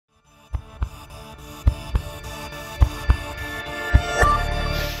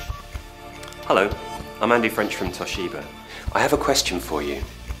Hello, I'm Andy French from Toshiba. I have a question for you.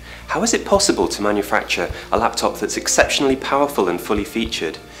 How is it possible to manufacture a laptop that's exceptionally powerful and fully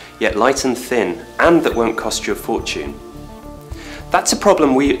featured, yet light and thin, and that won't cost you a fortune? That's a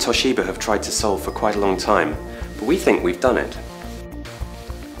problem we at Toshiba have tried to solve for quite a long time, but we think we've done it.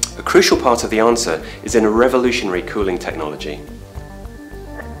 A crucial part of the answer is in a revolutionary cooling technology.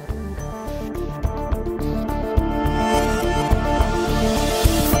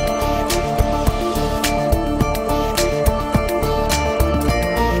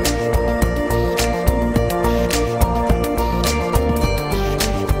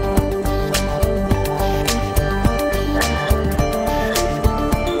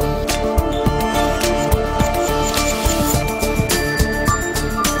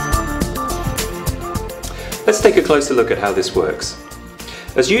 Let's take a closer look at how this works.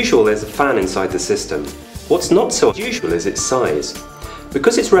 As usual, there's a fan inside the system. What's not so usual is its size.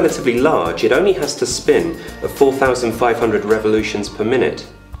 Because it's relatively large, it only has to spin at 4,500 revolutions per minute.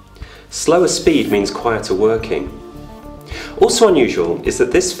 Slower speed means quieter working. Also unusual is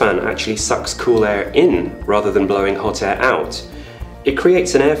that this fan actually sucks cool air in rather than blowing hot air out. It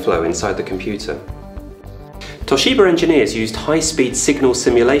creates an airflow inside the computer. Toshiba engineers used high-speed signal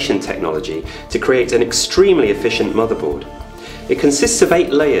simulation technology to create an extremely efficient motherboard. It consists of 8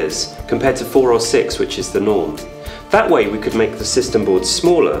 layers compared to 4 or 6, which is the norm. That way we could make the system board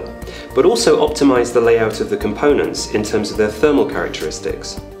smaller, but also optimize the layout of the components in terms of their thermal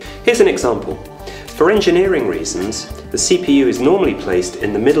characteristics. Here's an example. For engineering reasons, the CPU is normally placed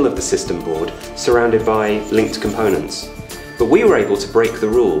in the middle of the system board, surrounded by linked components. But we were able to break the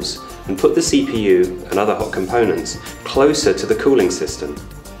rules and put the CPU and other hot components closer to the cooling system.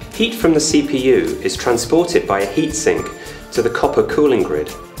 Heat from the CPU is transported by a heatsink to the copper cooling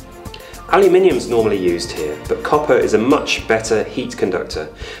grid. Aluminium is normally used here, but copper is a much better heat conductor,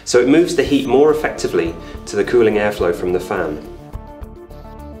 so it moves the heat more effectively to the cooling airflow from the fan.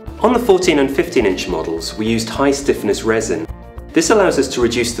 On the 14 and 15-inch models, we used high stiffness resin. This allows us to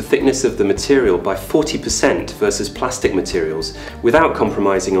reduce the thickness of the material by 40% versus plastic materials without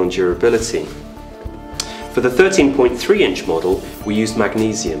compromising on durability. For the 13.3-inch model, we used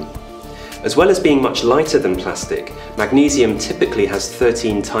magnesium. As well as being much lighter than plastic, magnesium typically has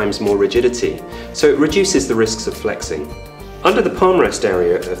 13 times more rigidity, so it reduces the risks of flexing. Under the palm rest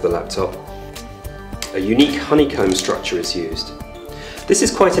area of the laptop, a unique honeycomb structure is used. This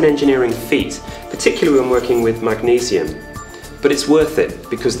is quite an engineering feat, particularly when working with magnesium. But it's worth it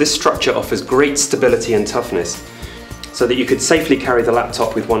because this structure offers great stability and toughness so that you could safely carry the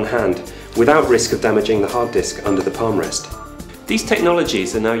laptop with one hand without risk of damaging the hard disk under the palm rest. These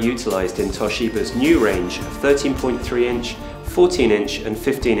technologies are now utilised in Toshiba's new range of 13.3-inch, 14-inch and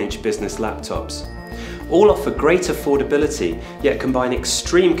 15-inch business laptops. All offer great affordability, yet combine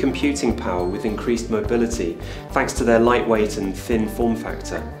extreme computing power with increased mobility thanks to their lightweight and thin form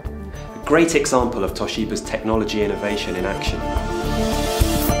factor. Great example of Toshiba's technology innovation in action.